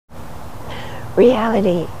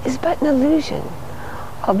Reality is but an illusion,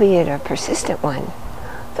 albeit a persistent one.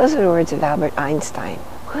 Those are the words of Albert Einstein.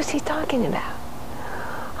 Who's he talking about?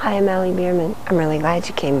 Hi, I'm Bierman. I'm really glad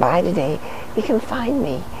you came by today. You can find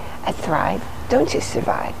me at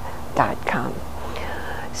thrivedon'tyoursurvive.com.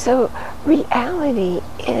 So reality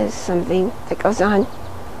is something that goes on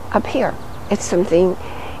up here. It's something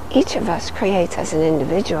each of us creates as an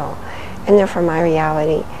individual, and therefore my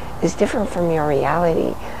reality is different from your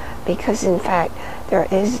reality, because in fact there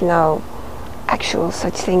is no actual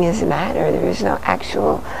such thing as matter. There is no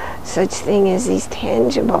actual such thing as these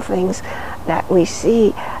tangible things that we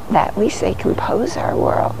see, that we say compose our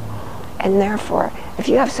world. And therefore, if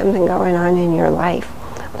you have something going on in your life,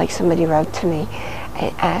 like somebody wrote to me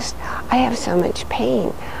and asked, I have so much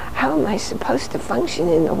pain, how am I supposed to function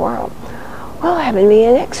in the world? Well, I happen to be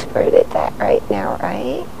an expert at that right now,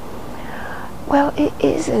 right? Well, it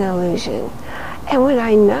is an illusion. And what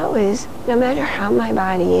I know is, no matter how my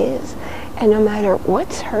body is, and no matter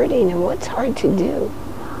what's hurting and what's hard to do,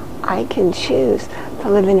 I can choose to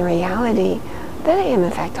live in a reality that I am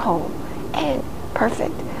in fact whole and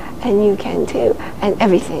perfect. And you can too. And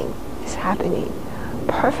everything is happening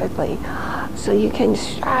perfectly. So you can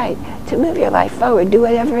strive to move your life forward, do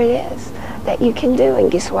whatever it is that you can do.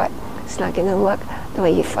 And guess what? It's not going to look the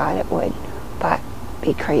way you thought it would, but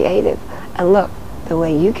be creative and look the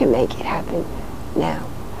way you can make it happen now.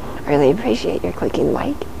 I really appreciate your clicking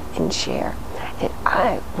like and share, and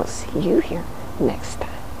I will see you here next time.